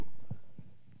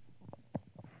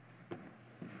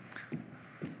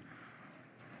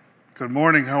Good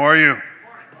morning. How are you?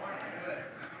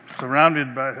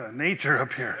 Surrounded by nature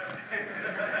up here.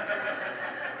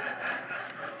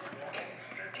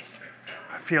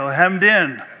 I feel hemmed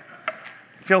in.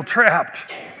 I feel trapped.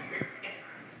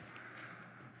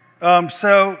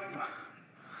 So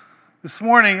this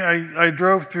morning I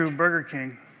drove through Burger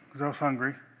King because I was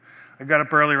hungry. I got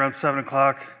up early around 7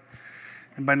 o'clock,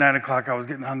 and by 9 o'clock I was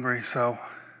getting hungry, so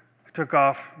I took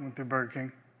off, went through Burger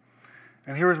King,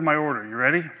 and here was my order. You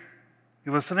ready?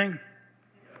 You listening?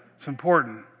 It's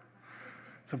important.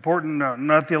 It's important,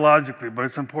 not theologically, but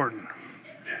it's important.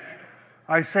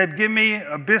 I said, give me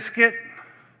a biscuit,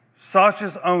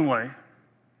 sausages only, and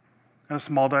a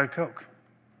small Diet Coke.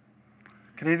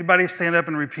 Can anybody stand up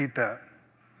and repeat that?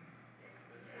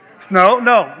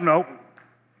 No.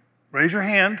 Raise your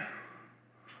hand.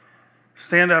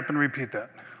 Stand up and repeat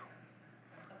that.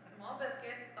 A small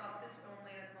biscuit, sausage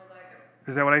only, and a small Diet Coke.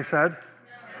 Is that what I said?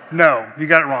 No, you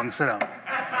got it wrong. Sit down.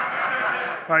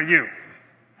 All right, you.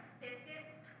 Biscuit,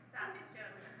 sausage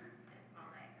only, and small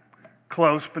Diet Coke.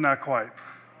 Close, but not quite.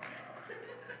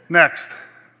 Next.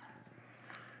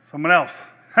 Someone else.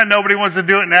 Nobody wants to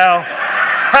do it now.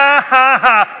 Ha ha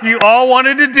ha. You all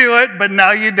wanted to do it, but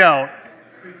now you don't.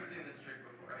 We've seen this trick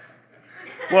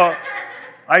before. Well,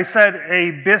 I said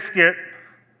a biscuit,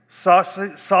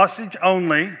 sausage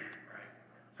only,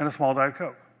 and a small Diet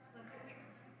Coke.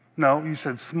 No, you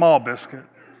said small biscuit.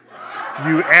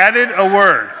 You added a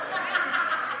word.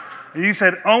 You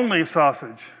said only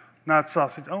sausage, not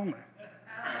sausage only.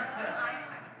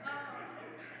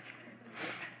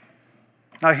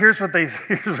 Now here's what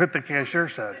the cashier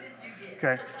said.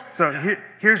 Okay, so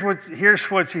here's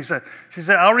what she said. She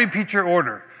said, "I'll repeat your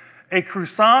order: a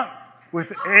croissant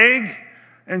with egg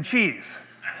and cheese,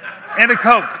 and a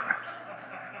Coke."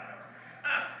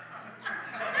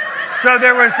 So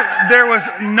there was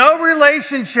no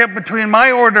relationship between my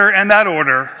order and that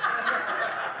order,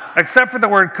 except for the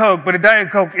word Coke. But a Diet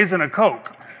Coke isn't a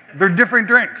Coke; they're different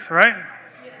drinks, right?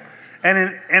 And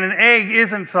an egg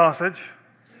isn't sausage,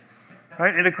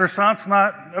 right? And a croissant's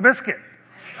not a biscuit.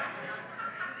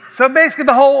 So basically,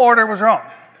 the whole order was wrong.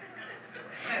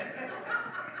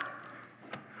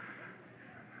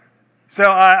 So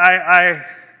I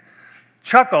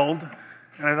chuckled,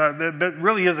 and I thought that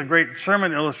really is a great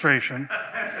sermon illustration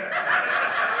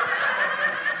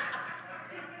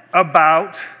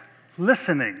about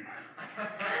listening.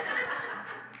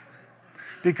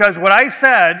 Because what I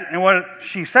said and what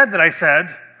she said that I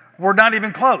said were not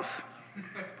even close.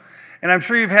 And I'm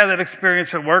sure you've had that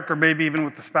experience at work, or maybe even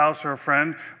with a spouse or a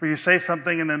friend, where you say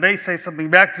something and then they say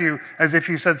something back to you as if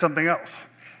you said something else,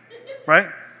 right?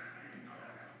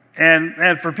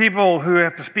 And for people who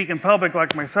have to speak in public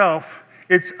like myself,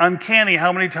 it's uncanny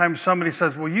how many times somebody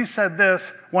says, well, you said this,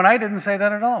 when I didn't say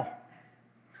that at all.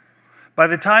 By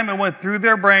the time it went through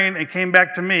their brain and came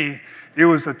back to me, it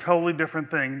was a totally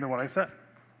different thing than what I said.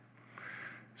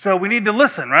 So we need to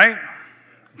listen, right?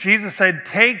 Jesus said,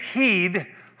 take heed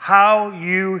how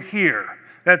you hear.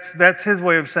 That's his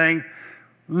way of saying,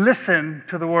 listen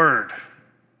to the word.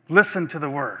 Listen to the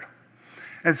word.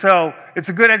 And so it's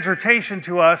a good exhortation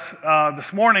to us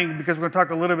this morning, because we're going to talk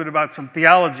a little bit about some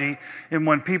theology. And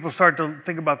when people start to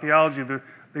think about theology,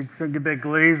 they get that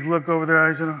glazed look over their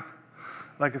eyes,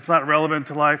 like it's not relevant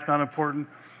to life, not important,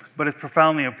 but it's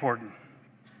profoundly important.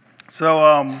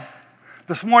 So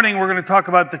this morning we're going to talk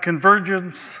about the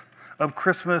convergence of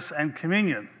Christmas and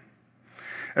communion.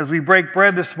 As we break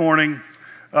bread this morning,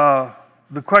 the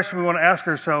question we want to ask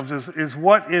ourselves is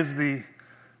what is the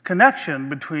connection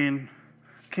between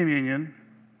communion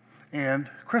and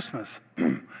Christmas?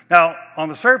 Now, on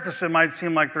the surface, it might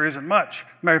seem like there isn't much.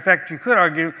 Matter of fact, you could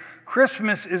argue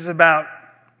Christmas is about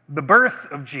the birth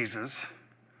of Jesus.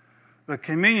 The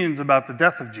communion's about the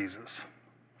death of Jesus,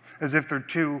 as if they're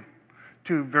two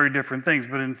very different things,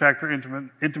 but in fact, they're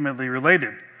intimately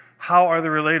related. How are they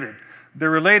related? They're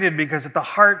related because at the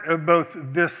heart of both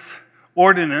this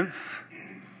ordinance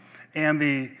and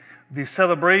the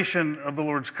celebration of the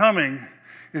Lord's coming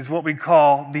is what we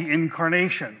call the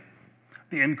incarnation.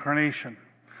 The incarnation.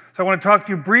 So I want to talk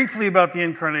to you briefly about the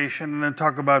incarnation and then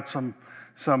talk about some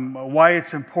why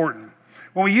it's important.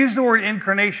 When we use the word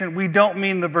incarnation, we don't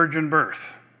mean the virgin birth.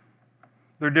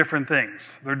 They're different things.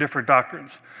 They're different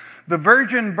doctrines. The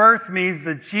virgin birth means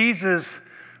that Jesus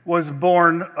was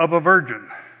born of a virgin.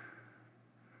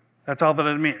 That's all that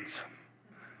it means.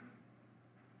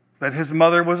 That his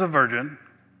mother was a virgin.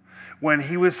 When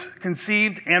he was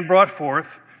conceived and brought forth,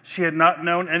 she had not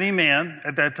known any man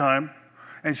at that time,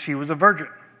 and she was a virgin.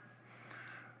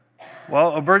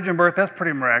 Well, a virgin birth, that's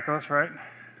pretty miraculous, right?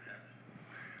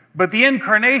 But the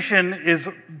incarnation is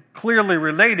clearly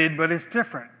related, but it's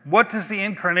different. What does the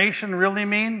incarnation really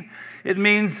mean? It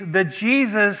means that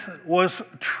Jesus was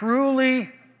truly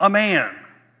a man,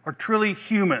 or truly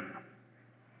human.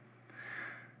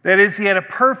 That is, he had a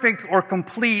perfect or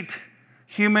complete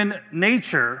human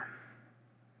nature,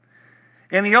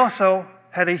 and he also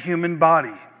had a human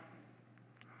body.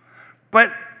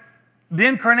 But the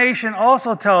incarnation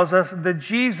also tells us that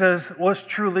Jesus was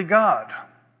truly God,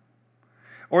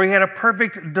 or he had a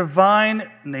perfect divine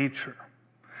nature.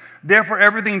 Therefore,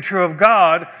 everything true of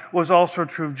God was also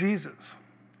true of Jesus.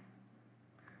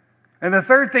 And the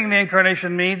third thing the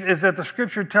incarnation means is that the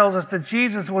scripture tells us that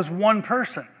Jesus was one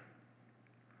person.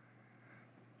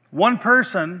 One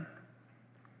person,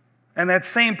 and that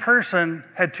same person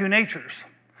had two natures.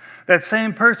 That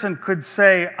same person could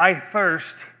say, I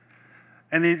thirst,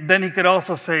 and then he could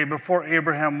also say, before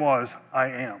Abraham was, I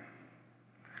am.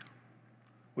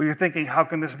 Well, you're thinking, how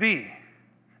can this be?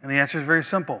 And the answer is very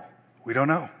simple. We don't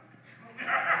know.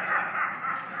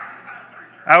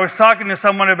 I was talking to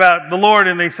someone about the Lord,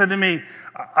 and they said to me,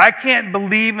 I can't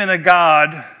believe in a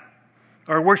God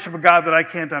or worship a God that I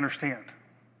can't understand.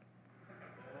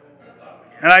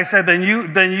 And I said, then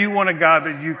you want a God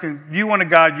that you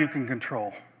can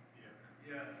control.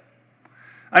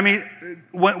 I mean,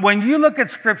 when you look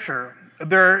at Scripture,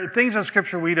 there are things in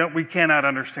Scripture we cannot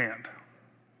understand.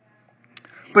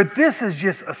 But this is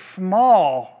just a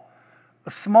small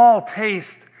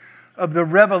taste of the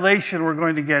revelation we're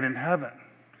going to get in heaven.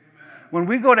 When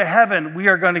we go to heaven, we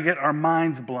are going to get our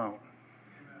minds blown.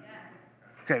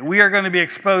 Okay, we are going to be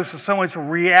exposed to so much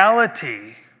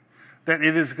reality that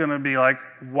it is going to be like,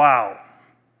 wow.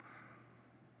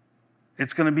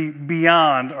 It's going to be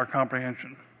beyond our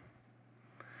comprehension.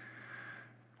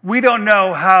 We don't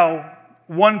know how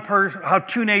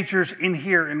two natures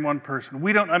inhere in one person.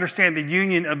 We don't understand the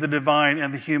union of the divine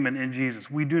and the human in Jesus.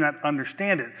 We do not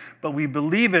understand it, but we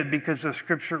believe it because the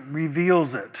Scripture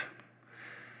reveals it.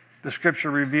 The Scripture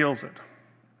reveals it.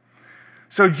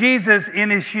 So Jesus,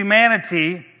 in his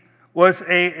humanity,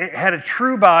 had a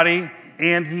true body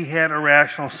and he had a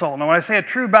rational soul. Now, when I say a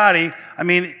true body, I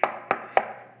mean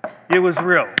it was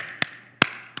real.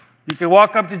 You could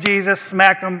walk up to Jesus,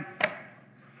 smack him.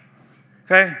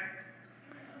 Okay?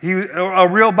 A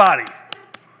real body.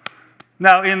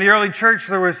 Now, in the early church,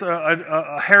 there was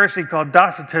a heresy called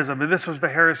Docetism, and this was the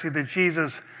heresy that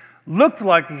Jesus looked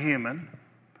like a human,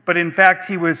 but in fact,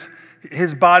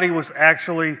 his body was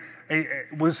actually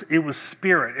it was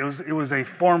spirit. It was a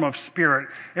form of spirit.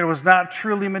 It was not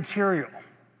truly material.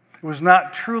 It was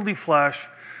not truly flesh,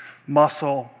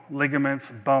 muscle, ligaments,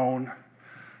 bone,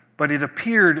 but it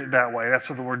appeared that way. That's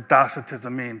what the word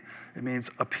Docetism means. It means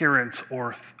appearance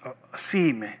or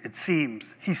seem. It seems.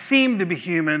 He seemed to be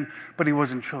human, but he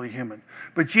wasn't truly human.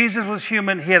 But Jesus was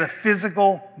human. He had a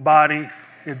physical body.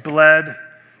 It bled.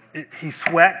 He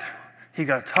sweat. He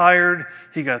got tired.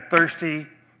 He got thirsty.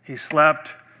 He slept.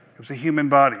 It was a human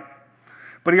body.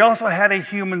 But he also had a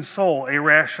human soul, a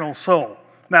rational soul.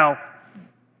 Now,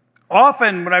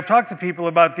 often when I've talked to people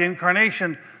about the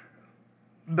incarnation,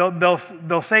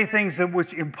 they'll say things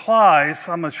which implies,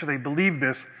 I'm not sure they believe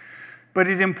this, but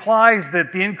it implies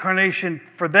that the incarnation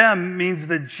for them means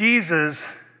that Jesus,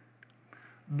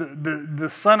 the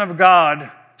Son of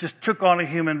God, just took on a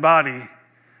human body,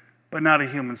 but not a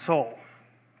human soul.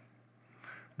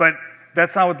 But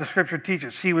that's not what the Scripture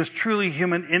teaches. He was truly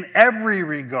human in every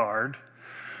regard,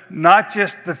 not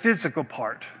just the physical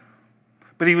part.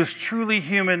 But he was truly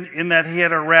human in that he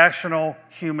had a rational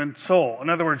human soul. In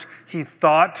other words, he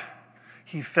thought,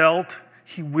 he felt,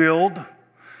 he willed,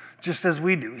 just as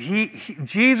we do.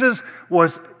 Jesus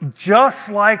was just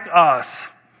like us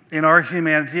in our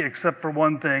humanity, except for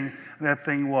one thing, and that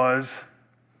thing was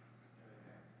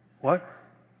what?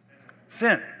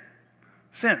 Sin.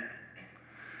 Sin.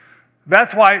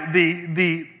 That's why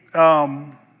the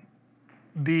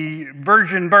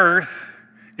virgin birth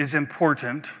is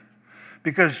important,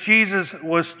 because Jesus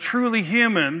was truly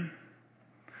human,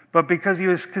 but because he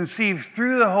was conceived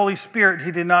through the Holy Spirit,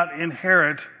 he did not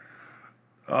inherit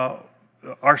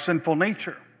our sinful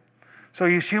nature. So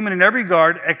he's human in every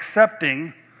regard,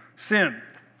 excepting sin.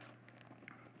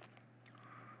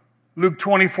 Luke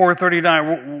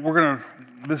 24:39.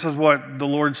 This is what the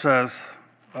Lord says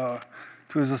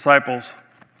to his disciples,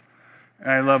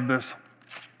 and I love this.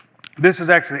 This is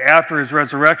actually after his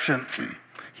resurrection.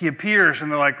 He appears,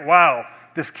 and they're like, wow,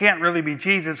 this can't really be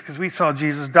Jesus because we saw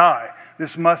Jesus die.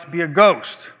 This must be a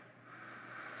ghost.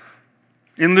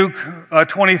 In Luke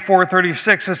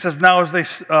 24:36, it says, now as they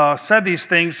said these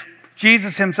things,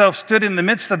 Jesus himself stood in the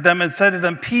midst of them and said to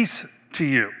them, peace to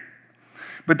you.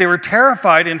 But they were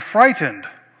terrified and frightened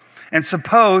and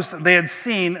supposed they had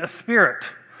seen a spirit,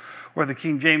 or the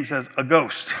King James says, a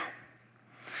ghost.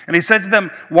 And he said to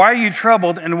them, "Why are you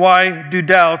troubled, and why do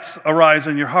doubts arise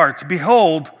in your hearts?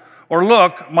 Behold, or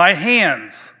look, my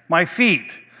hands, my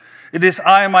feet. It is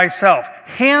I myself.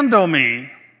 Handle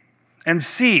me and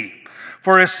see.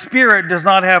 For a spirit does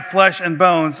not have flesh and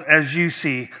bones, as you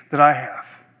see that I have."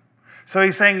 So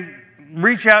he's saying,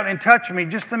 reach out and touch me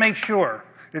just to make sure.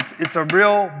 It's a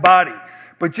real body.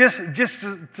 But just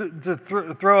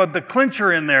to throw the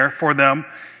clincher in there for them,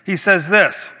 he says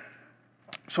this.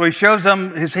 So he shows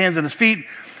them his hands and his feet.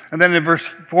 And then in verse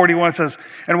 41 it says,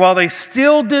 "And while they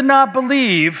still did not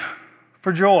believe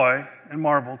for joy and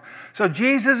marveled." So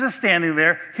Jesus is standing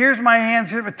there. Here's my hands.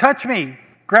 Here, touch me.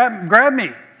 Grab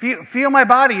me. Feel my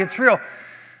body. It's real.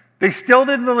 They still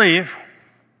didn't believe.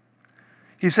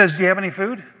 He says, "Do you have any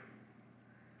food?"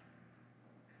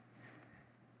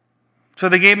 So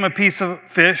they gave him a piece of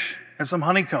fish and some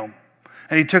honeycomb.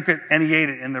 And he took it and he ate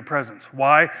it in their presence.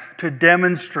 Why? To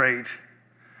demonstrate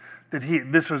that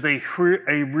this was a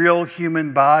real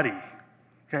human body.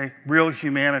 Okay? Real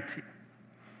humanity.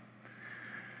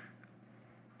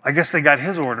 I guess they got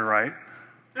his order right.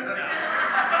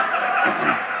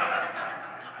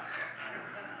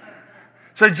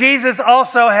 So Jesus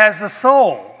also has the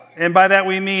soul. And by that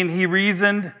we mean he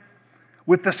reasoned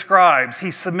with the scribes.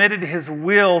 He submitted his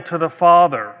will to the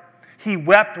Father. He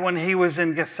wept when he was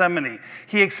in Gethsemane.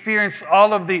 He experienced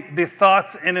all of the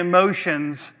thoughts and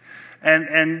emotions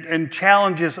and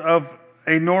challenges of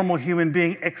a normal human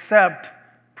being except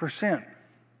for sin.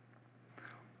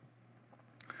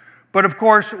 But of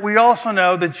course, we also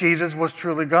know that Jesus was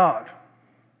truly God.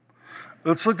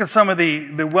 Let's look at some of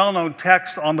the well-known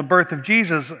texts on the birth of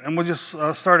Jesus, and we'll just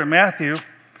start at Matthew.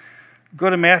 Go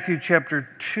to Matthew chapter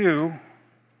 2.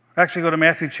 Actually, go to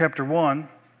Matthew chapter 1.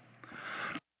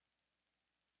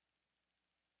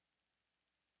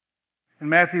 In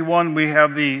Matthew 1, we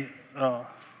have the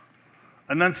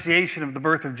annunciation of the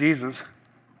birth of Jesus.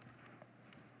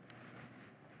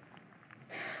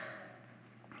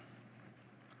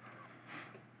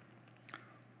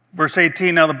 Verse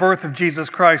 18, "Now the birth of Jesus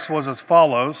Christ was as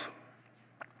follows.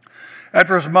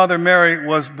 After his mother Mary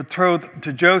was betrothed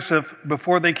to Joseph,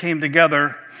 before they came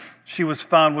together, she was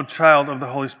found with child of the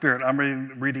Holy Spirit." I'm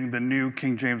reading the New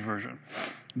King James Version.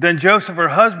 "Then Joseph, her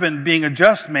husband, being a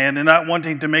just man and not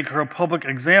wanting to make her a public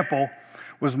example,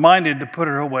 was minded to put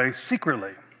her away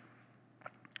secretly."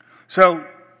 So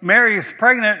Mary is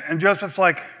pregnant, and Joseph's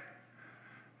like,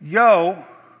 "Yo,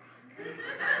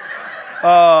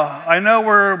 I know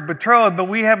we're betrothed, but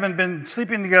we haven't been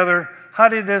sleeping together. How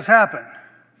did this happen?"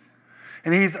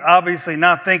 And he's obviously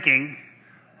not thinking,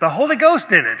 the Holy Ghost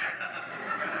did it.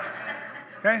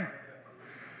 Okay?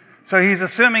 So he's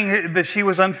assuming that she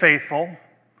was unfaithful,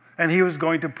 and he was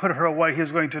going to put her away. He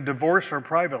was going to divorce her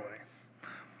privately.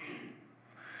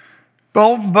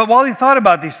 But while he thought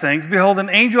about these things, behold,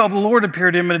 an angel of the Lord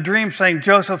appeared to him in a dream, saying,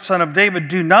 "Joseph, son of David,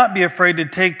 do not be afraid to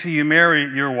take to you Mary,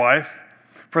 your wife,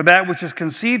 for that which is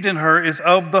conceived in her is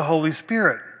of the Holy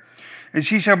Spirit. And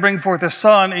she shall bring forth a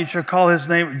son, and you shall call his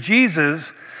name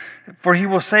Jesus, for he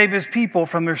will save his people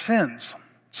from their sins."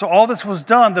 So all this was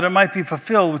done that it might be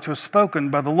fulfilled which was spoken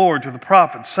by the Lord to the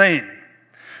prophet, saying,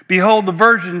 "Behold, the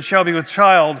virgin shall be with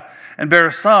child and bear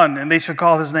a son, and they shall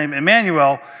call his name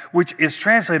Emmanuel," which is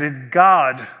translated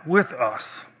God with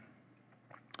us.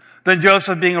 Then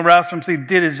Joseph, being aroused from sleep,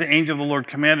 did as the angel of the Lord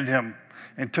commanded him,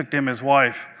 and took to him his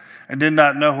wife, and did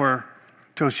not know her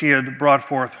till she had brought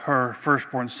forth her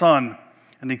firstborn son,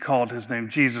 and he called his name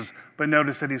Jesus. But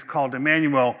notice that he's called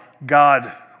Emmanuel,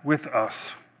 God with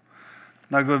us.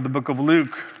 Now go to the book of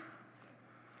Luke.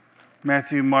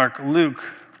 Matthew, Mark, Luke.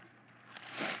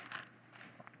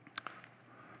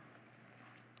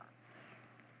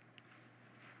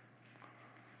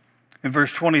 In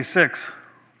verse 26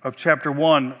 of chapter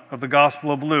 1 of the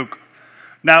Gospel of Luke.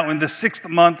 "Now in the 6th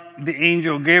month, the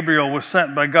angel Gabriel was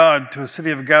sent by God to a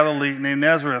city of Galilee named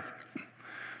Nazareth,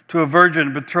 to a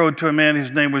virgin betrothed to a man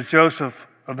whose name was Joseph,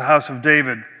 of the house of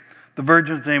David. The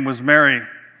virgin's name was Mary.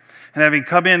 And having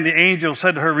come in, the angel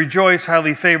said to her, 'Rejoice,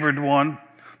 highly favored one.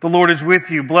 The Lord is with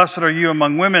you. Blessed are you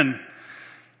among women.'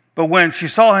 But when she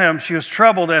saw him, she was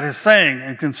troubled at his saying,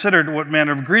 and considered what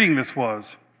manner of greeting this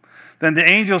was. Then the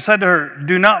angel said to her,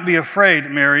 'Do not be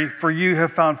afraid, Mary, for you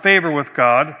have found favor with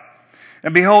God.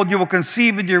 And behold, you will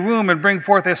conceive in your womb and bring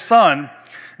forth a son,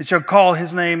 and shall call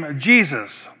his name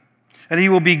Jesus. And he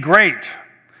will be great,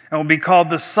 and will be called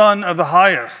the Son of the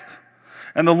Highest.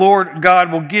 And the Lord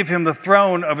God will give him the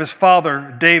throne of his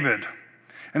father David.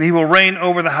 And he will reign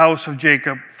over the house of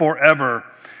Jacob forever.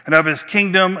 And of his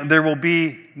kingdom there will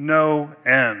be no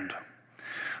end.'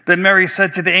 Then Mary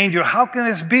said to the angel, "How can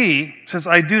this be, since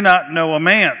I do not know a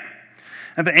man?"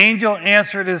 And the angel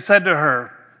answered and said to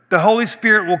her, "The Holy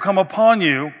Spirit will come upon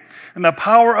you, and the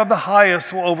power of the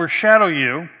highest will overshadow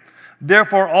you.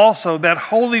 Therefore also that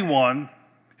Holy One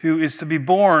who is to be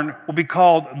born will be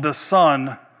called the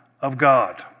Son of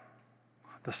God."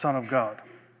 The Son of God.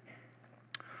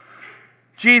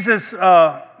 Jesus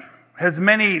has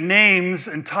many names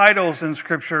and titles in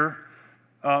Scripture,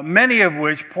 many of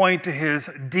which point to his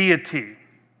deity.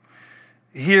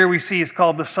 Here we see he's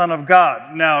called the Son of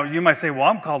God. Now, you might say, well,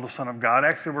 I'm called the Son of God.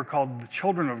 Actually, we're called the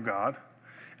children of God.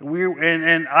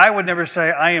 And I would never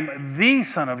say I am the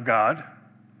Son of God,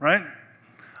 right?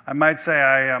 I might say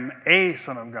I am a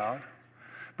Son of God.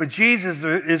 But Jesus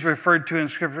is referred to in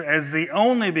Scripture as the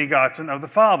only begotten of the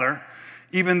Father,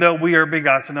 even though we are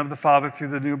begotten of the Father through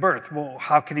the new birth. Well,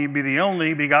 how can he be the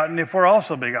only begotten if we're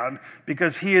also begotten?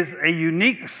 Because he is a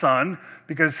unique Son,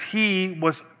 because he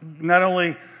was not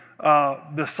only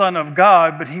the Son of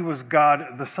God, but he was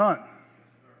God the Son.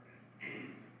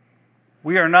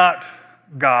 We are not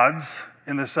gods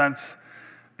in the sense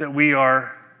that we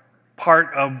are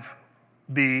part of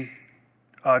the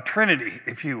Trinity,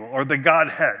 if you will, or the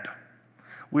Godhead.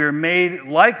 We are made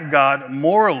like God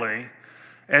morally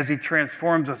as he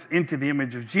transforms us into the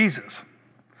image of Jesus.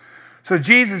 So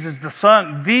Jesus is the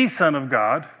Son of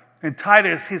God. In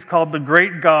Titus, he's called the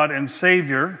great God and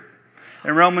Savior.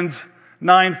 In Romans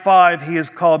 9:5, he is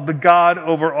called the God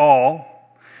over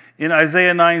all. In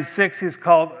Isaiah 9:6, he's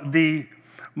called the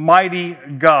mighty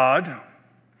God.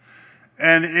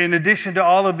 And in addition to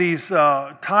all of these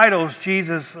titles,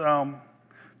 Jesus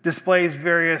displays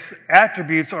various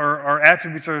attributes, or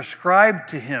attributes are ascribed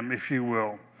to him, if you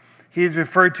will. He is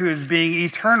referred to as being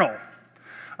eternal.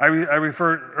 I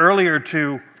referred earlier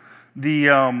to the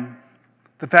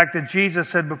fact that Jesus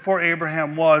said, "Before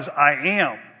Abraham was, I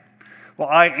am." Well,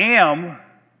 I am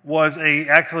was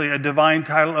actually a divine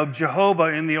title of Jehovah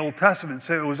in the Old Testament.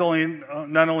 So it was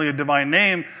not only a divine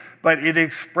name, but it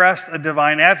expressed a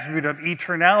divine attribute of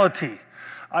eternality.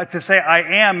 To say I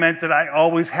am meant that I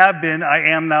always have been, I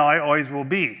am now, I always will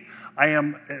be. I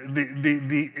am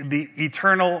the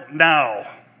eternal now.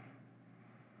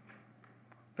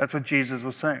 That's what Jesus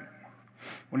was saying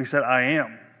when he said, "I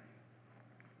am."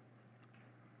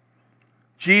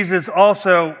 Jesus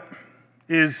also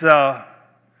is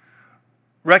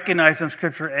recognized in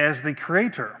Scripture as the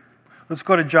Creator. Let's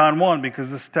go to John 1,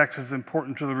 because this text is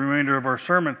important to the remainder of our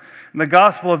sermon. In the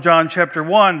Gospel of John, chapter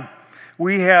 1,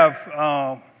 we have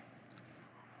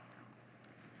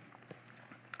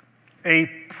a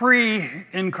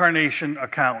pre-incarnation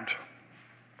account,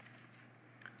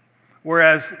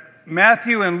 whereas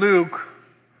Matthew and Luke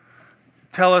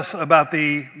tell us about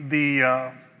the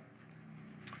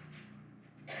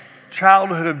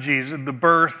childhood of Jesus, the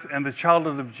birth and the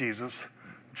childhood of Jesus.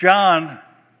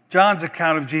 John's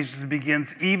account of Jesus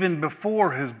begins even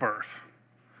before his birth,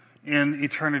 in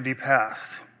eternity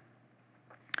past.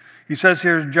 He says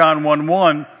here in John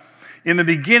 1:1, "In the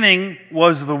beginning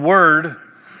was the Word,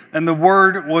 and the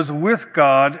Word was with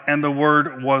God, and the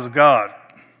Word was God.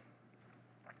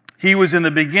 He was in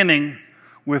the beginning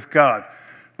with God."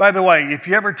 By the way, if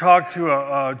you ever talk to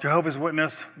a Jehovah's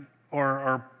Witness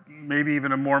or maybe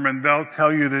even a Mormon, they'll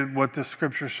tell you that what the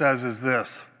Scripture says is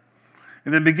this: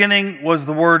 "In the beginning was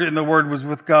the Word, and the Word was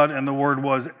with God, and the Word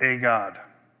was a God."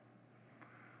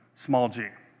 Small g.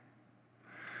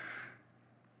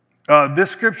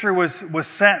 This scripture was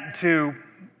sent to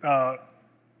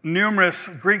numerous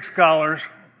Greek scholars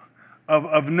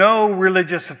of no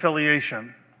religious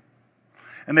affiliation,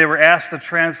 and they were asked to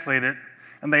translate it,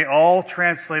 and they all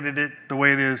translated it the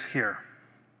way it is here.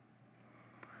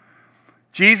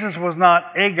 Jesus was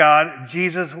not a God,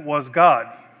 Jesus was God.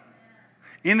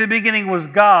 In the beginning was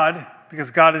God,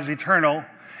 because God is eternal,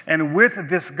 and with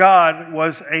this God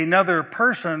was another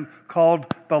person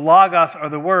called the Logos, or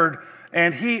the Word,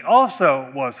 and he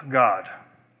also was God,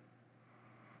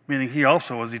 meaning he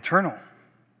also was eternal.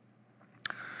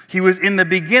 He was in the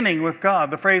beginning with God.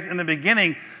 The phrase "in the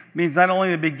beginning" means not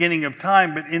only the beginning of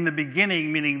time, but in the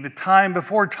beginning, meaning the time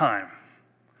before time,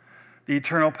 the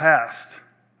eternal past. Do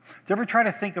you ever try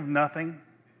to think of nothing?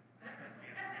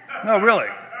 No, really.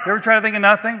 You ever try to think of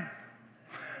nothing?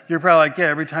 You're probably like, yeah,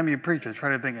 every time you preach, I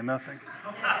try to think of nothing.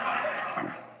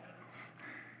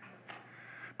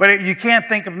 But you can't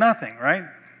think of nothing, right?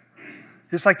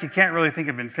 Just like you can't really think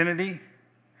of infinity.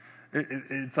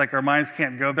 It's like our minds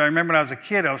can't go there. I remember when I was a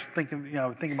kid, I was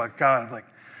thinking about God. I was like,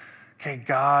 okay,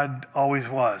 God always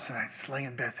was. And I'd just lay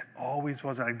in bed, always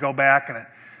was. And I'd go back and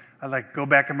I like go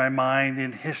back in my mind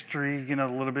in history, a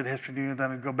little bit of history, and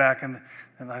then I go back and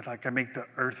I make the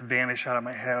earth vanish out of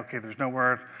my head. Okay, there's no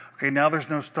earth. Okay, now there's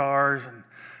no stars,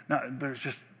 and there's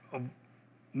just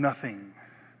nothing.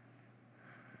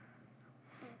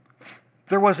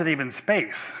 There wasn't even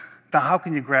space. Now, how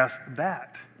can you grasp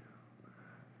that?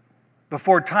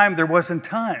 Before time, there wasn't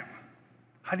time.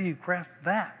 How do you grasp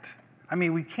that?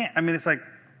 We can't. It's like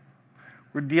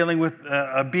we're dealing with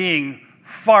a being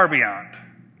far beyond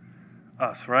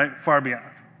us, right? Far beyond.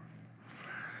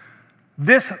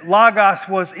 This Logos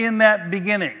was in that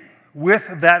beginning with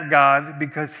that God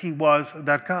because he was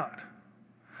that God.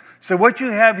 So what you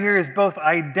have here is both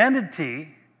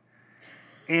identity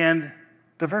and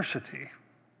diversity.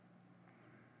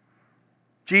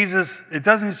 Jesus, it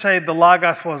doesn't say the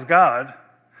Logos was God,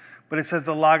 but it says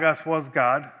the Logos was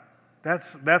God.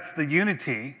 That's the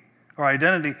unity or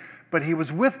identity, but he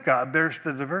was with God. There's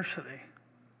the diversity.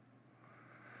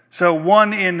 So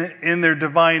one in their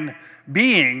divine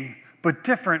being, but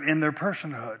different in their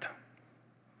personhood.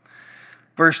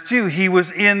 Verse 2, he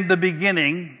was in the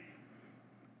beginning,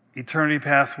 eternity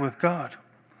past with God.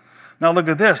 Now look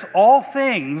at this. All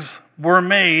things were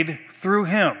made through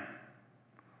him.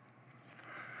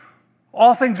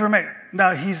 All things were made.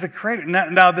 Now, he's the creator.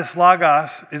 Now this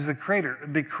Logos is the creator.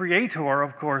 The creator,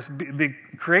 of course, the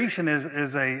creation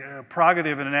is a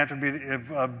prerogative and an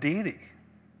attribute of deity.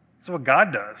 That's what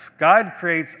God does. God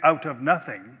creates out of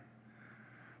nothing.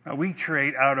 Now, we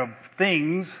create out of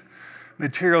things,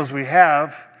 materials we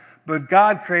have, but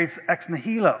God creates ex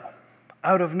nihilo,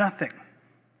 out of nothing.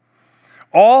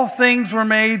 All things were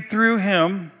made through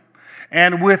him,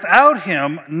 and without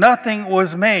him, nothing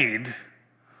was made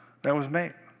that was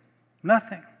made.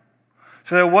 Nothing.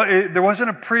 So there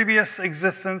wasn't a previous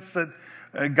existence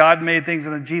that God made things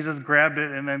and then Jesus grabbed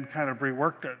it and then kind of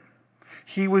reworked it.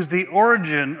 He was the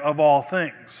origin of all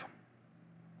things.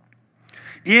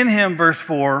 In him, verse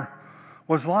 4,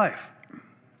 was life.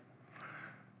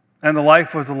 And the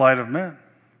life was the light of men.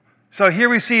 So here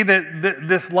we see that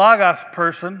this Logos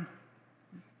person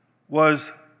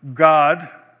was God.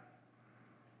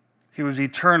 He was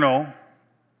eternal.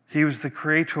 He was the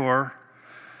creator.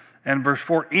 And verse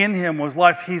 4, in him was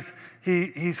life. He's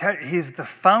the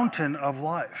fountain of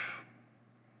life.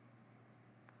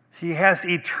 He has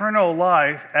eternal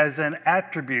life as an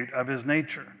attribute of his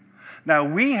nature. Now,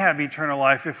 we have eternal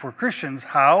life if we're Christians.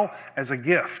 How? As a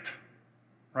gift,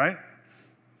 right?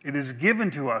 It is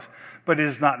given to us, but it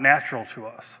is not natural to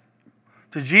us.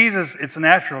 To Jesus, it's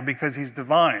natural because he's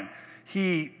divine.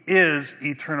 He is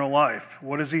eternal life.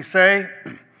 What does he say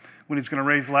when he's going to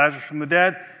raise Lazarus from the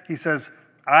dead? He says,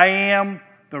 I am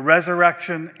the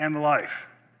resurrection and the life.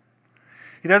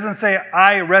 He doesn't say,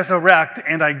 I resurrect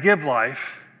and I give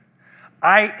life.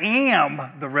 I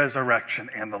am the resurrection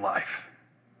and the life.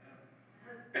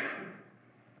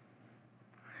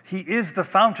 He is the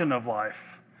fountain of life.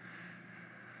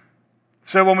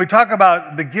 So when we talk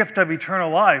about the gift of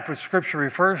eternal life, which Scripture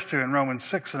refers to in Romans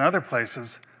 6 and other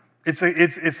places,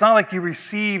 it's not like you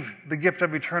receive the gift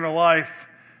of eternal life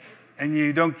and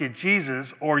you don't get Jesus,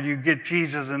 or you get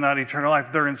Jesus and not eternal life.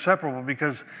 They're inseparable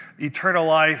because eternal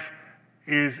life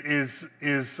is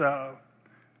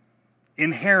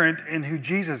inherent in who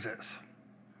Jesus is.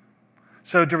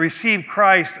 So to receive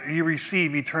Christ, you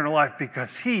receive eternal life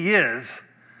because he is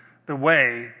the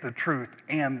way, the truth,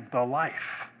 and the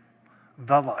life.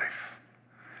 The life.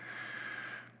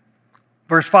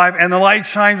 Verse 5, and the light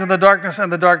shines in the darkness,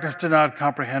 and the darkness did not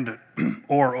comprehend it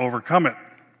or overcome it.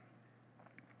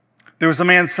 There was a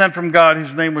man sent from God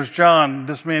whose name was John.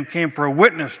 This man came for a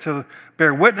witness, to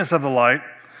bear witness of the light,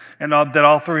 and that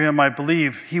all through him might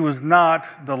believe. He was not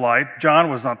the light. John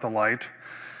was not the light.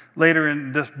 Later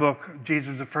in this book,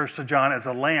 Jesus refers to John as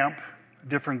a lamp, a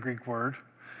different Greek word,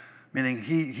 meaning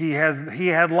he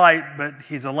had light, but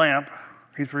he's a lamp.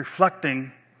 He's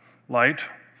reflecting light.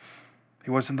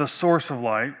 He wasn't the source of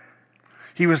light.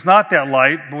 He was not that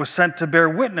light, but was sent to bear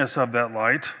witness of that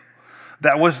light.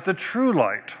 That was the true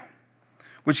light,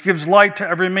 which gives light to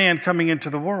every man coming into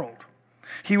the world.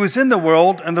 He was in the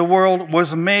world, and the world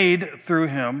was made through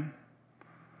him,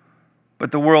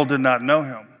 but the world did not know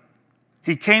him.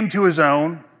 He came to his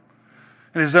own,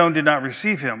 and his own did not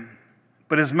receive him.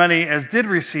 But as many as did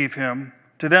receive him,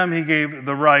 to them he gave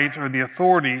the right or the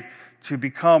authority to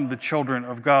become the children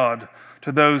of God,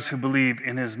 to those who believe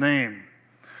in his name,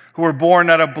 who were born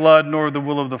not of blood, nor the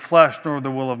will of the flesh, nor the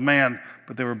will of man,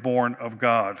 but they were born of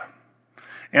God.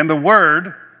 And the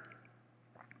Word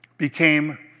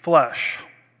became flesh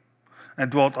and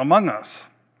dwelt among us,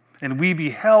 and we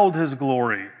beheld his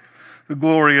glory. The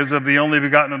glory is of the only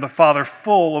begotten of the Father,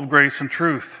 full of grace and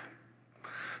truth.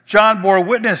 John bore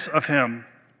witness of him,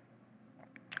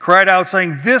 cried out,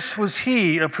 saying, "This was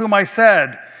he of whom I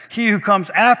said, 'He who comes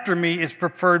after me is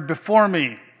preferred before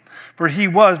me,' for he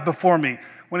was before me."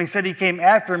 When he said he came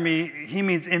after me, he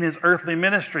means in his earthly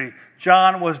ministry.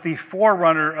 John was the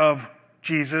forerunner of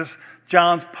Jesus.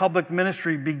 John's public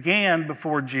ministry began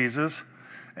before Jesus,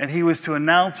 and he was to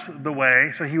announce the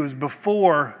way, so he was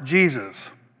before Jesus.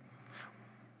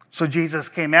 So Jesus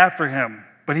came after him,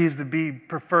 but he's to be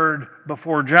preferred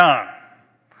before John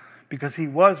because he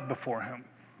was before him,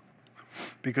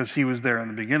 because he was there in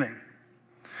the beginning.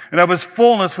 And of his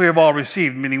fullness we have all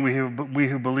received, meaning we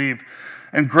who believe,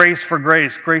 and grace for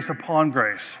grace, grace upon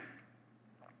grace.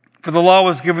 For the law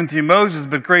was given through Moses,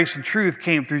 but grace and truth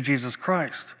came through Jesus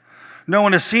Christ. No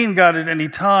one has seen God at any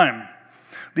time.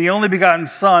 The only begotten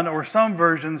Son, or some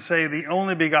versions say the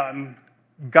only begotten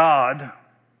God,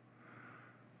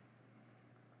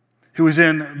 who is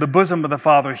in the bosom of the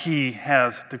Father, he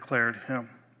has declared him.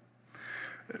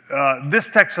 This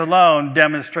text alone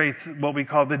demonstrates what we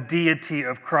call the deity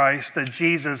of Christ, that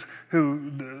Jesus,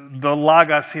 who the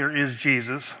Logos here is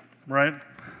Jesus, right?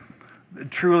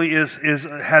 Truly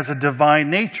has a divine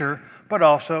nature, but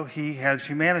also he has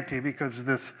humanity, because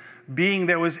this being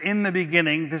that was in the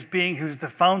beginning, this being who's the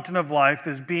fountain of life,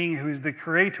 this being who's the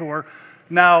creator,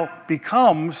 now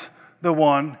becomes the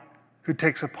one who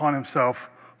takes upon himself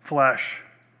flesh,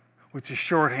 which is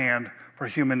shorthand for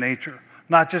human nature.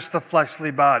 Not just the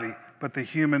fleshly body, but the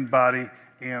human body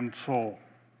and soul.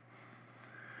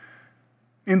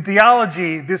 In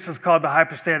theology, this is called the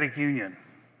hypostatic union.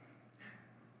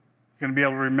 Going to be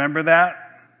able to remember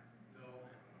that?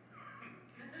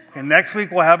 Okay, next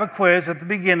week we'll have a quiz at the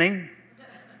beginning.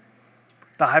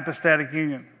 The hypostatic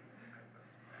union.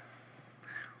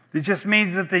 It just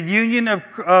means that the union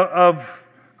of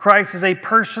Christ is a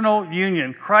personal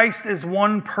union. Christ is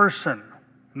one person,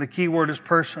 and the key word is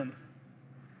person.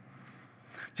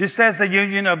 Just as the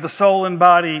union of the soul and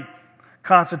body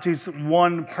constitutes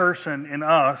one person in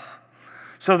us,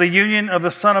 so the union of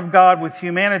the Son of God with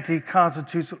humanity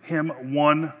constitutes him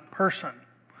one person.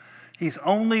 He's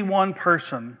only one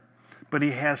person, but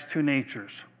he has two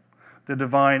natures, the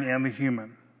divine and the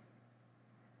human.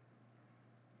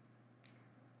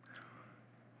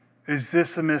 Is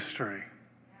this a mystery?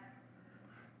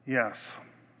 Yes.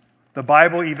 The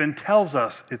Bible even tells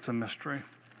us it's a mystery.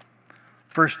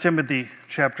 1 Timothy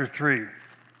chapter 3.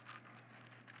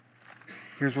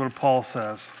 Here's what Paul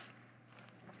says.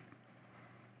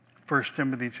 1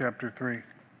 Timothy chapter 3.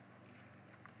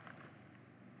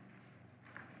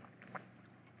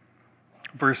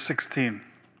 Verse 16.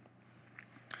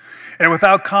 And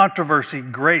without controversy,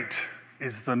 great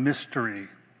is the mystery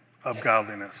of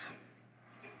godliness.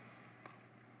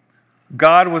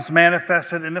 God was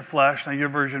manifested in the flesh. Now your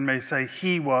version may say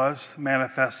he was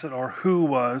manifested or who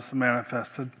was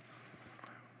manifested.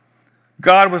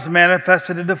 God was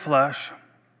manifested in the flesh,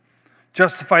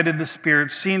 justified in the Spirit,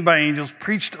 seen by angels,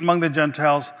 preached among the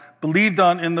Gentiles, believed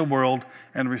on in the world,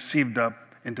 and received up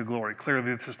into glory.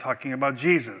 Clearly this is talking about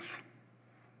Jesus,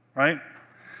 right?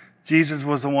 Jesus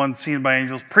was the one seen by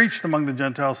angels, preached among the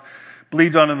Gentiles,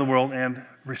 believed on in the world, and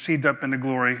received up into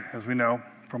glory, as we know,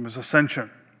 from his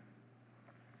ascension.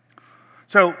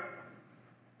 So,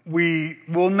 we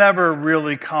will never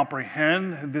really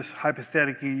comprehend this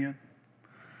hypostatic union,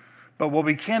 but what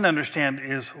we can understand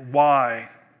is why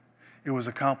it was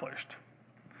accomplished.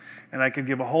 And I could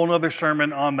give a whole other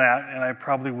sermon on that, and I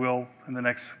probably will in the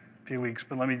next few weeks,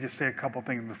 but let me just say a couple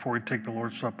things before we take the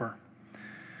Lord's Supper.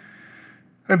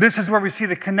 And this is where we see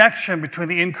the connection between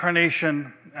the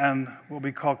incarnation and what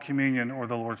we call communion or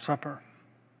the Lord's Supper.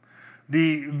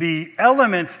 The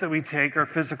elements that we take are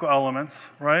physical elements,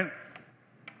 right?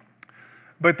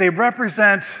 But they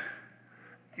represent,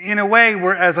 in a way,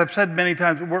 as I've said many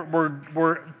times,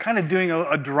 we're kind of doing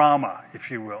a drama, if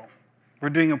you will. We're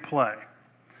doing a play,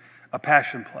 a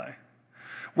passion play.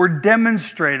 We're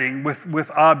demonstrating with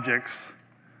objects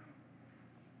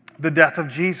the death of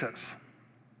Jesus.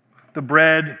 The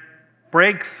bread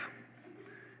breaks,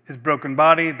 his broken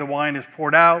body, the wine is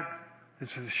poured out,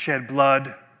 this is shed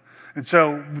blood. And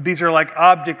so these are like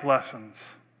object lessons.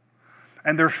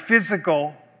 And they're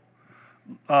physical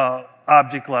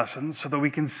object lessons so that we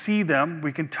can see them,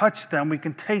 we can touch them, we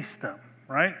can taste them,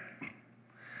 right?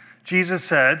 Jesus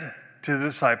said to the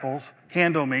disciples,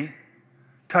 handle me,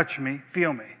 touch me,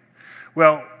 feel me.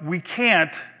 Well, we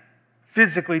can't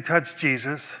physically touch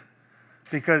Jesus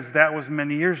because that was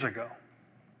many years ago.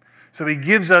 So he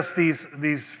gives us these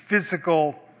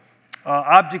physical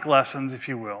object lessons, if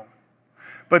you will.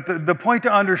 But the point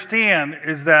to understand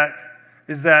is that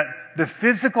the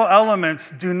physical elements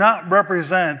do not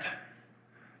represent,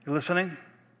 you listening?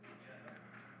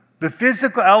 The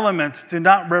physical elements do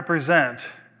not represent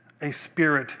a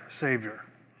spirit Savior.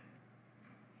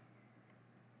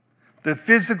 The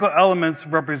physical elements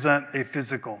represent a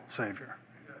physical Savior.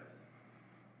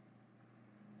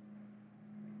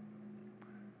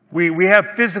 We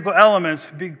have physical elements,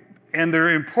 and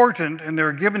they're important, and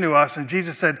they're given to us. And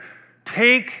Jesus said,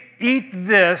 eat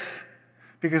this,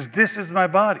 because this is my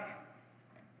body.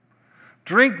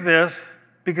 Drink this,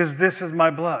 because this is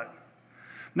my blood.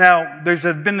 Now, there's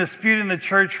been a dispute in the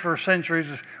church for centuries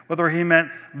whether he meant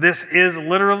this is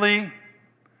literally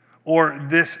or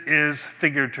this is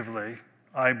figuratively.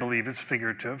 I believe it's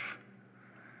figurative,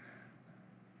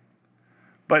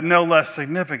 but no less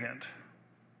significant.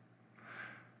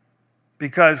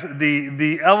 Because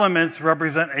the elements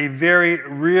represent a very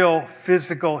real,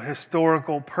 physical,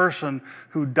 historical person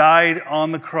who died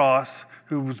on the cross,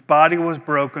 whose body was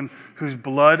broken, whose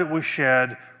blood was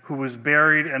shed, who was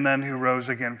buried, and then who rose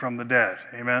again from the dead.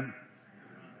 Amen?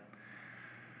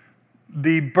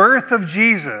 The birth of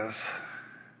Jesus,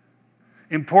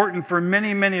 important for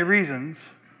many, many reasons,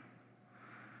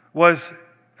 was,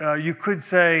 you could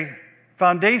say,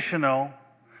 foundational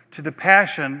to the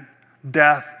passion,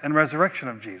 death, and resurrection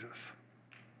of Jesus.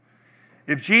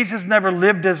 If Jesus never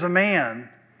lived as a man,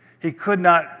 he could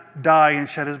not die and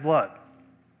shed his blood.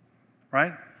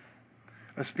 Right?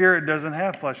 A spirit doesn't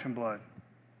have flesh and blood.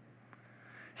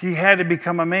 He had to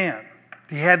become a man.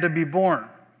 He had to be born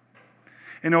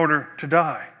in order to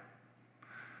die.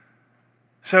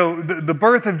 So the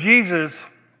birth of Jesus,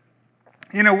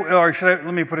 let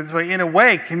me put it this way, in a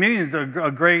way, communion is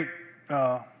a great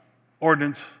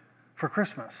ordinance for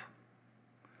Christmas.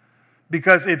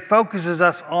 Because it focuses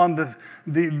us on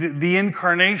the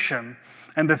incarnation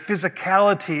and the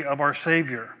physicality of our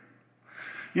Savior.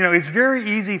 It's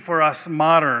very easy for us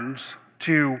moderns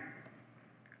to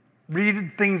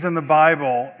read things in the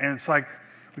Bible, and it's like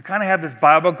we kind of have this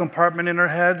Bible compartment in our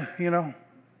head,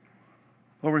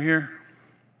 over here.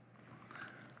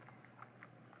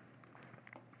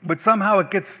 But somehow it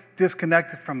gets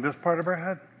disconnected from this part of our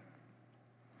head.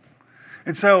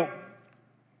 And so,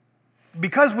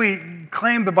 because we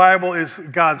claim the Bible is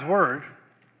God's Word,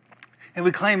 and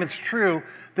we claim it's true,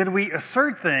 then we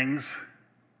assert things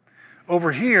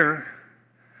over here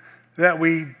that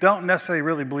we don't necessarily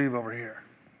really believe over here.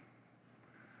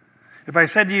 If I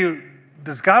said to you,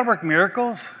 does God work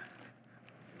miracles?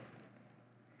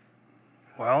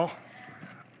 Well,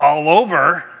 all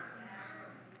over.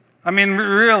 I mean,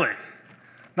 really.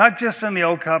 Not just in the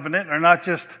Old Covenant, or not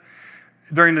just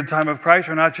during the time of Christ,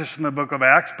 or not just in the book of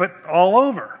Acts, but all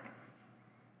over.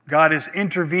 God is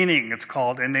intervening, it's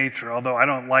called, in nature, although I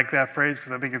don't like that phrase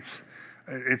because I think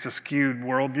it's a skewed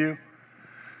worldview.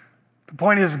 The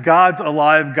point is, God's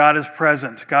alive, God is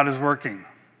present, God is working.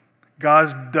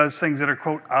 God does things that are,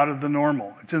 quote, out of the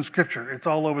normal. It's in Scripture. It's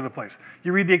all over the place.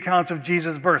 You read the accounts of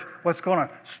Jesus' birth. What's going on?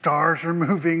 Stars are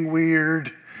moving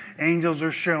weird. Angels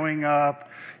are showing up.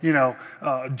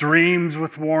 Dreams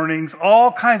with warnings.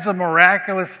 All kinds of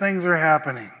miraculous things are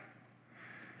happening.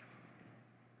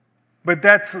 But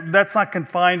that's not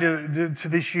confined to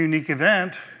this unique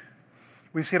event.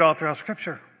 We see it all throughout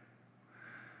Scripture.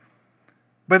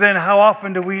 But then how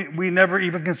often do we never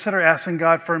even consider asking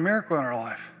God for a miracle in our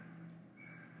life?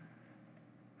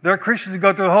 There are Christians who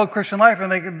go through the whole Christian life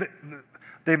and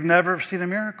they've never seen a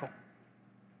miracle.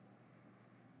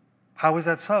 How is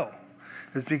that so?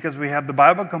 It's because we have the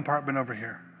Bible compartment over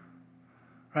here,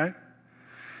 right?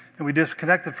 And we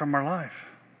disconnect it from our life.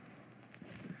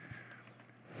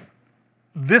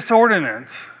 This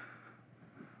ordinance,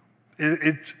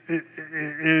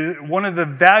 one of the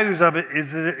values of it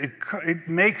is that it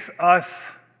makes us,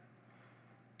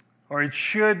 or it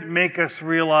should make us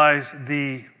realize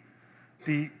the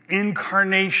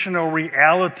incarnational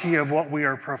reality of what we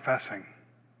are professing.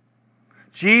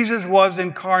 Jesus was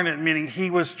incarnate, meaning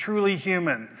he was truly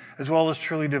human as well as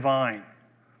truly divine.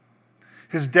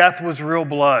 His death was real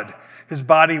blood. His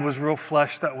body was real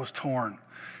flesh that was torn.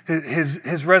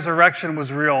 His resurrection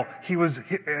was real. He was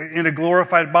in a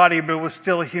glorified body, but it was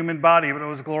still a human body, but it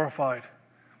was glorified.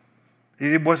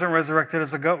 He wasn't resurrected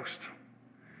as a ghost.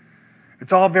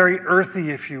 It's all very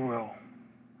earthy, if you will.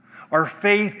 Our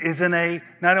faith is in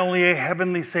not only a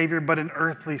heavenly Savior, but an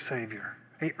earthly Savior,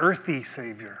 an earthy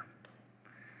Savior.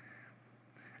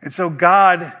 And so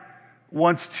God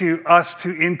wants us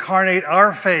to incarnate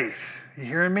our faith. You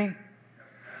hearing me?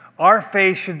 Our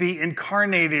faith should be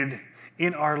incarnated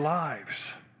in our lives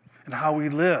and how we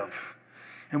live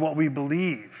and what we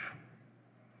believe.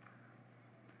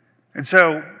 And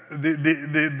so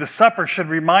the supper should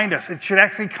remind us. It should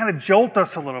actually kind of jolt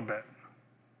us a little bit.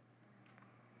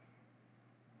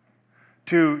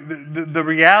 to the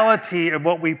reality of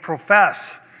what we profess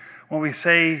when we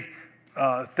say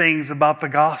things about the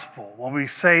gospel, when we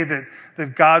say that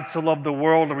God so loved the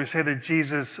world, or we say that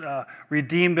Jesus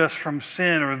redeemed us from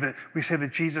sin, or that we say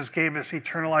that Jesus gave us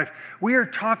eternal life. We are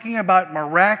talking about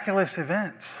miraculous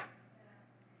events.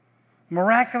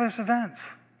 Miraculous events.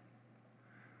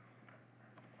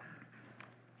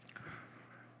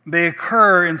 They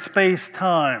occur in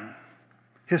space-time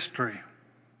history.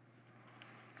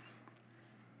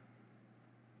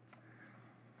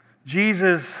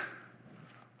 Jesus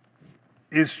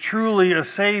is truly a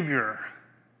Savior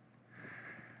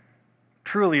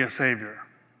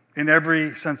in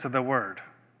every sense of the word.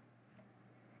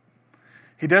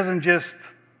 He doesn't just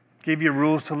give you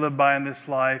rules to live by in this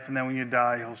life, and then when you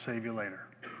die, He'll save you later.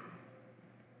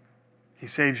 He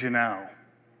saves you now.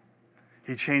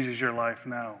 He changes your life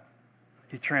now.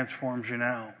 He transforms you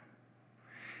now.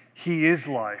 He is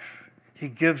life. He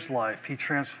gives life. He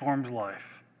transforms life.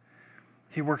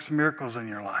 He works miracles in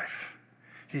your life.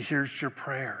 He hears your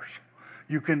prayers.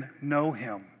 You can know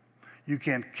Him. You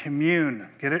can commune.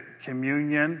 Get it?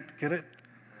 Communion. Get it?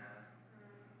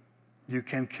 You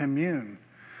can commune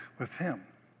with Him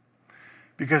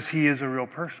because He is a real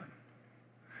person.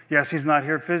 Yes, He's not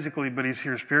here physically, but He's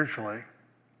here spiritually.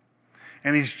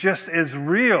 And He's just as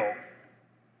real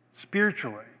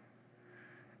spiritually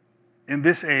in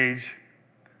this age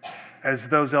as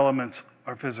those elements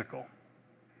are physical.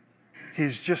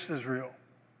 He's just as real.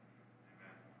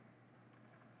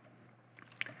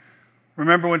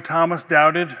 Remember when Thomas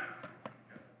doubted?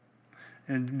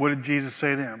 And what did Jesus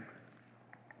say to him?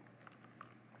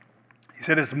 He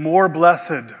said, it's more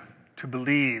blessed to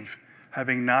believe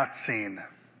having not seen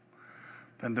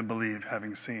than to believe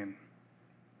having seen.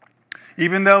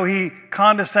 Even though He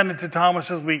condescended to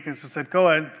Thomas's weakness and said, go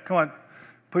ahead, come on,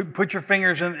 put your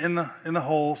fingers in the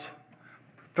holes,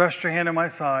 thrust your hand in my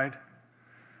side,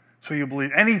 so you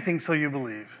believe. Anything so you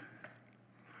believe.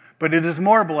 But it is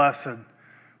more blessed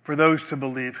for those to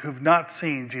believe who've not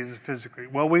seen Jesus physically.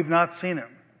 Well, we've not seen Him.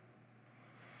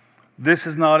 This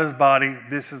is not His body,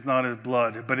 this is not His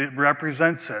blood, but it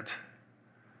represents it.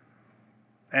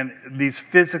 And these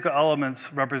physical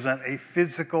elements represent a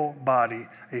physical body,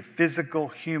 a physical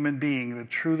human being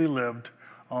that truly lived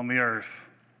on the earth.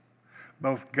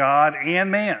 Both God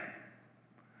and man.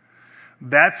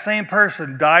 That same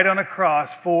person died on a cross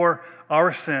for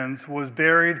our sins, was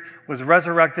buried, was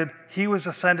resurrected. He was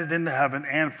ascended into heaven,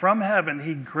 and from heaven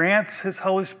He grants His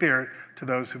Holy Spirit to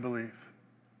those who believe.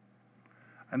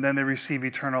 And then they receive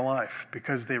eternal life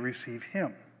because they receive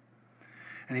Him.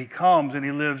 And He comes and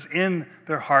He lives in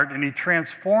their heart and He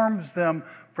transforms them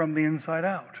from the inside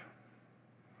out.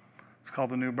 It's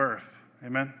called the new birth.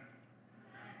 Amen?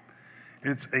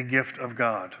 It's a gift of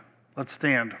God. Let's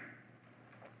stand.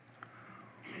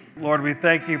 Lord, we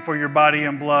thank You for Your body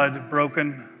and blood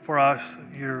broken for us,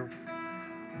 Your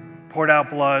poured out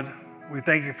blood. We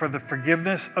thank You for the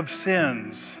forgiveness of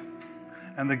sins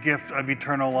and the gift of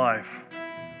eternal life.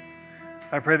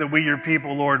 I pray that we, Your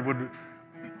people, Lord, would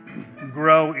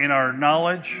grow in our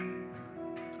knowledge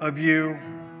of You,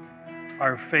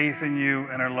 our faith in You,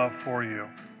 and our love for You.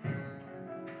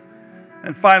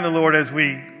 And finally, Lord, as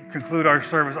we conclude our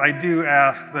service, I do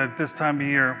ask that this time of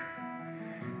year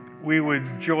we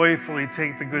would joyfully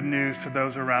take the good news to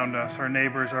those around us, our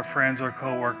neighbors, our friends, our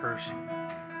co-workers,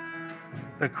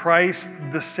 that Christ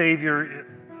the Savior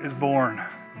is born,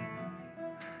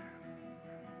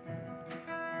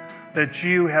 that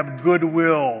You have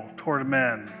goodwill toward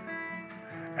men,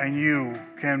 and You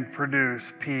can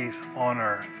produce peace on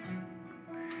earth.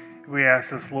 We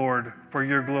ask this, Lord, for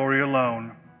Your glory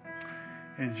alone.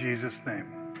 In Jesus' name,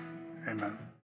 amen.